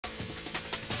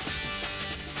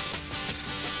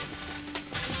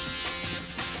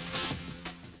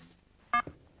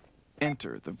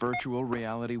Enter the virtual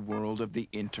reality world of the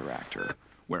Interactor,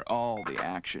 where all the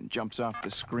action jumps off the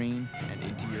screen and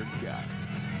into your gut.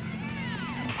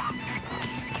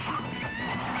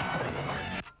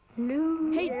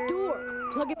 Hey,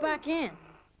 dork! Plug it back in.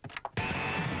 The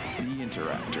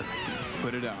Interactor.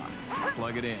 Put it on,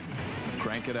 plug it in,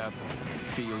 crank it up,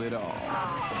 feel it all.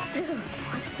 Dude,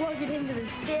 let's plug it into the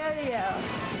stereo.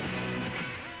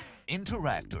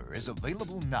 Interactor is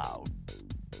available now.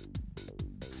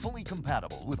 Fully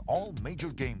compatible with all major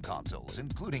game consoles,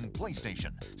 including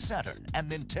PlayStation, Saturn, and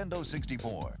Nintendo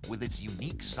 64. With its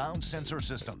unique sound sensor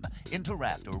system,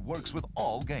 Interactor works with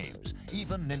all games,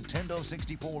 even Nintendo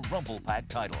 64 Rumble Pack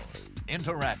titles.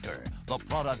 Interactor, the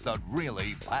product that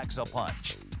really packs a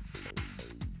punch.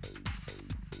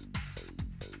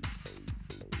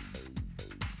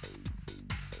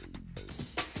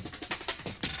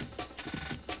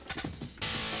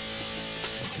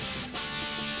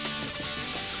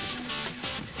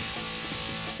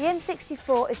 The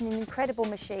N64 is an incredible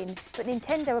machine, but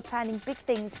Nintendo are planning big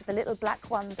things for the little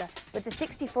black wonder with the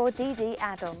 64DD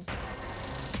add-on.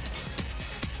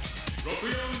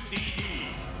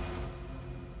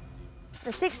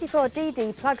 The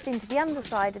 64DD plugs into the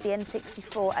underside of the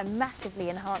N64 and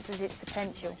massively enhances its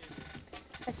potential.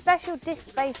 A special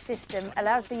disc-based system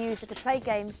allows the user to play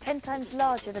games 10 times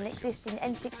larger than existing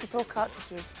N64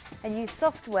 cartridges and use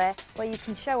software where you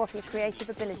can show off your creative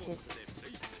abilities.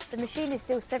 The machine is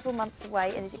still several months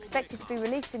away and is expected to be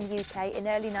released in the UK in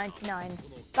early '99.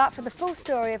 But for the full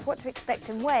story of what to expect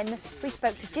and when, we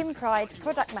spoke to Jim Pride,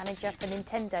 product manager for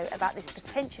Nintendo, about this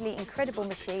potentially incredible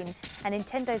machine and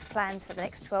Nintendo's plans for the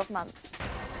next 12 months.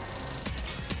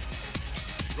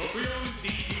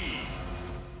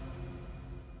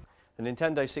 The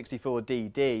Nintendo 64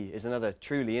 DD is another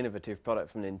truly innovative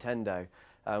product from Nintendo.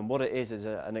 What it is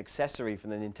an accessory for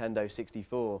the Nintendo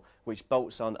 64 which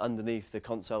bolts on underneath the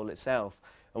console itself.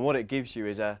 And what it gives you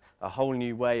is a whole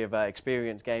new way of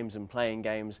experience games and playing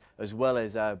games, as well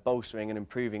as bolstering and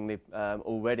improving the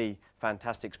already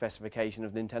fantastic specification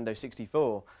of Nintendo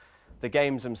 64. The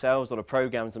games themselves, or the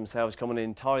programs themselves, come on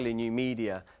entirely new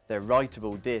media. They're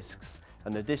writable discs,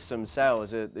 and the discs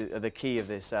themselves are the key of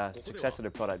this success of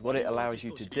the product. What it allows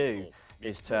you to do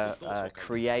is to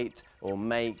create or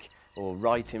make or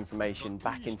write information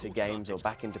back into games or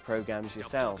back into programs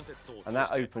yourself, and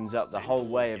that opens up the whole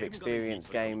way of experience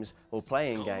games or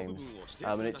playing games,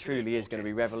 and it truly is going to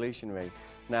be revolutionary.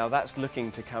 Now that's looking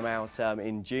to come out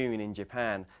in June in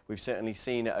Japan. We've certainly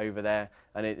seen it over there,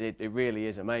 and it really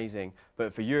is amazing.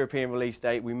 But for European release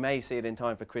date, we may see it in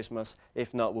time for Christmas.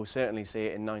 If not, we'll certainly see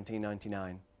it in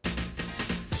 1999.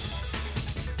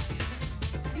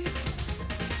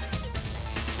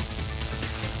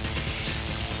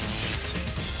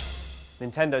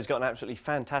 Nintendo's got an absolutely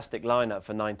fantastic lineup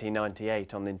for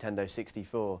 1998 on Nintendo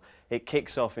 64. It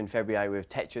kicks off in February with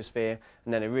Tetrasphere,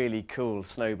 and then a really cool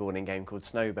snowboarding game called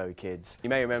Snowboard Kids. You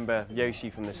may remember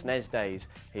Yoshi from the SNES days.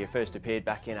 He first appeared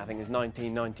back in, I think it was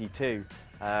 1992,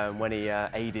 when he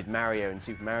aided Mario in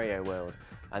Super Mario World,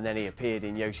 and then he appeared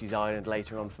in Yoshi's Island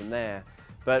later on from there.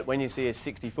 But when you see a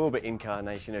 64-bit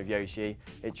incarnation of Yoshi,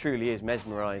 it truly is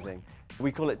mesmerising.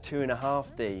 We call it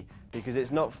 2.5D because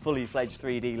it's not fully fledged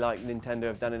 3D like Nintendo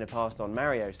have done in the past on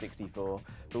Mario 64,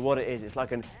 but what it is, it's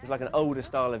like an older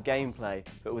style of gameplay,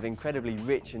 but with incredibly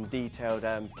rich and detailed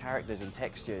characters and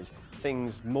textures.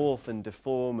 Things morph and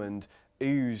deform and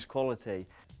ooze quality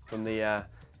from the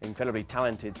incredibly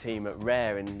talented team at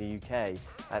Rare in the UK.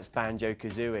 That's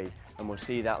Banjo-Kazooie, and we'll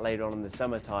see that later on in the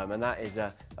summertime, and that is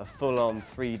a full-on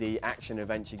 3D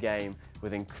action-adventure game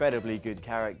with incredibly good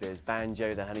characters,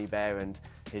 Banjo the honey bear and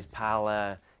his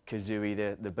pal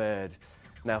Kazooie the bird.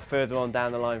 Now further on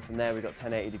down the line from there we've got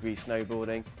 1080-degree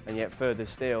snowboarding, and yet further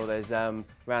still there's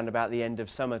round about the end of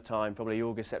summertime, probably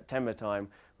August, September time,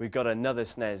 we've got another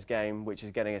SNES game which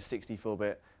is getting a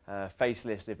 64-bit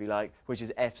facelift, if you like, which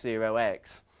is F-Zero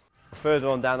X. Further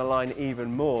on down the line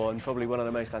even more, and probably one of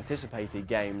the most anticipated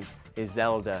games, is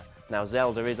Zelda. Now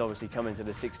Zelda is obviously coming to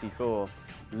the 64.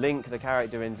 Link, the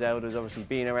character in Zelda, has obviously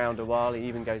been around a while. He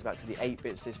even goes back to the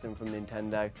 8-bit system from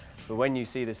Nintendo. But when you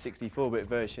see the 64-bit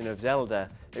version of Zelda,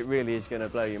 it really is going to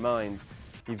blow your mind.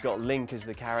 You've got Link as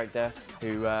the character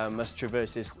who must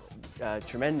traverse this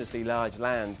tremendously large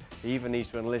land. He even needs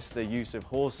to enlist the use of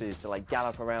horses to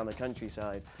gallop around the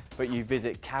countryside. But you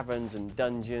visit caverns and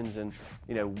dungeons and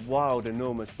wild,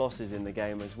 enormous bosses in the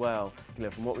game as well.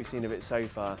 From what we've seen of it so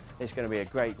far, it's going to be a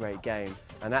great game.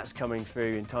 And that's coming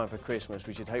through in time for Christmas.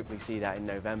 We should hopefully see that in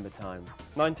November time.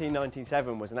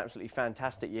 1997 was an absolutely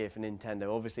fantastic year for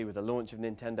Nintendo, obviously with the launch of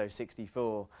Nintendo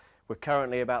 64. We're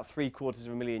currently about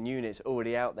 750,000 units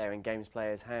already out there in games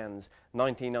players' hands.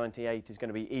 1998 is going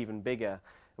to be even bigger.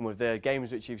 And with the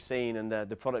games which you've seen and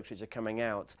the products which are coming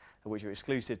out, which are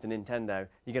exclusive to Nintendo,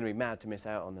 you're going to be mad to miss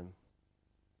out on them.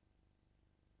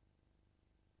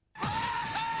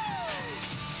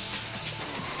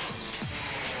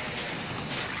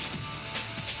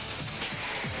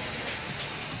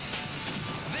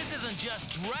 This isn't just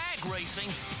drag racing,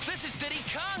 this is Diddy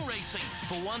Kong Racing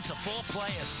for 1 to 4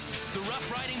 players. The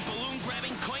rough-riding,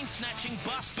 balloon-grabbing, coin-snatching,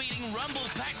 boss-beating,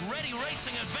 rumble-pack, ready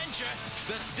racing adventure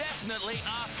that's definitely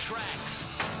off tracks.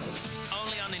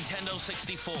 Only on Nintendo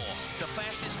 64, the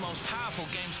fastest, most powerful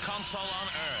games console on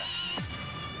Earth.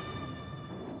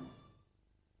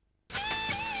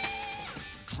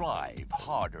 Drive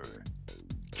harder.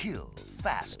 Kill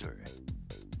faster.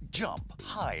 Jump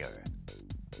higher.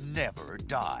 Never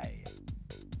die.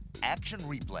 Action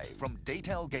Replay from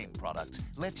Daytel Game Products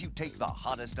lets you take the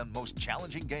hottest and most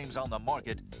challenging games on the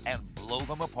market and blow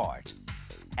them apart.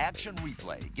 Action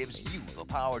Replay gives you the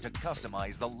power to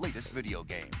customize the latest video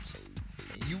games.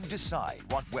 You decide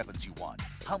what weapons you want,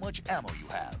 how much ammo you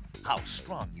have, how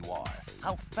strong you are,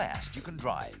 how fast you can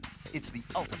drive. It's the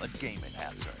ultimate game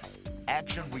enhancer.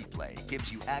 Action Replay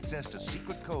gives you access to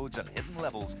secret codes and hidden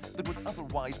levels that would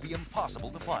otherwise be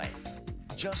impossible to find.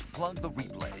 Just plug the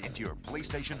replay into your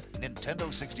PlayStation,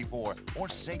 Nintendo 64, or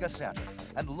Sega Saturn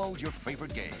and load your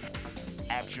favorite game.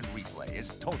 Action Replay is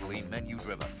totally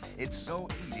menu-driven. It's so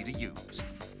easy to use.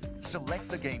 Select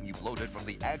the game you've loaded from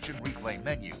the Action Replay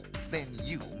menu, then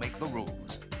you make the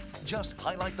rules. Just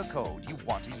highlight the code you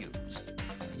want to use.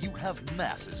 You have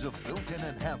masses of built-in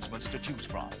enhancements to choose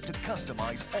from to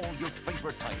customize all your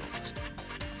favorite titles.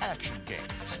 Action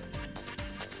games,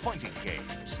 fighting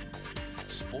games,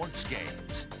 sports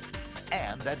games,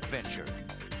 and adventure.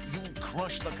 You'll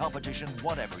crush the competition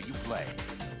whatever you play.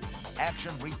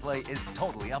 Action Replay is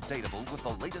totally updatable with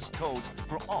the latest codes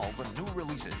for all the new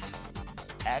releases.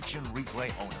 Action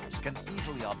Replay owners can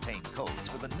easily obtain codes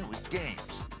for the newest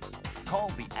games. Call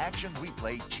the Action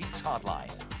Replay Cheats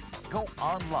Hotline. Go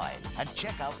online and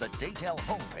check out the Daytel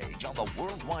homepage on the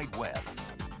World Wide Web.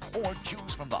 Or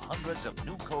choose from the hundreds of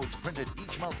new codes printed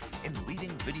each month in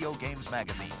leading video games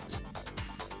magazines.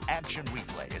 Action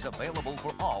Replay is available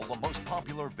for all the most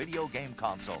popular video game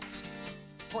consoles: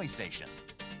 PlayStation,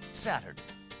 Saturn,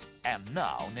 and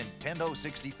now Nintendo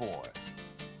 64.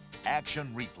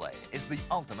 Action Replay is the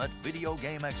ultimate video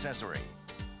game accessory.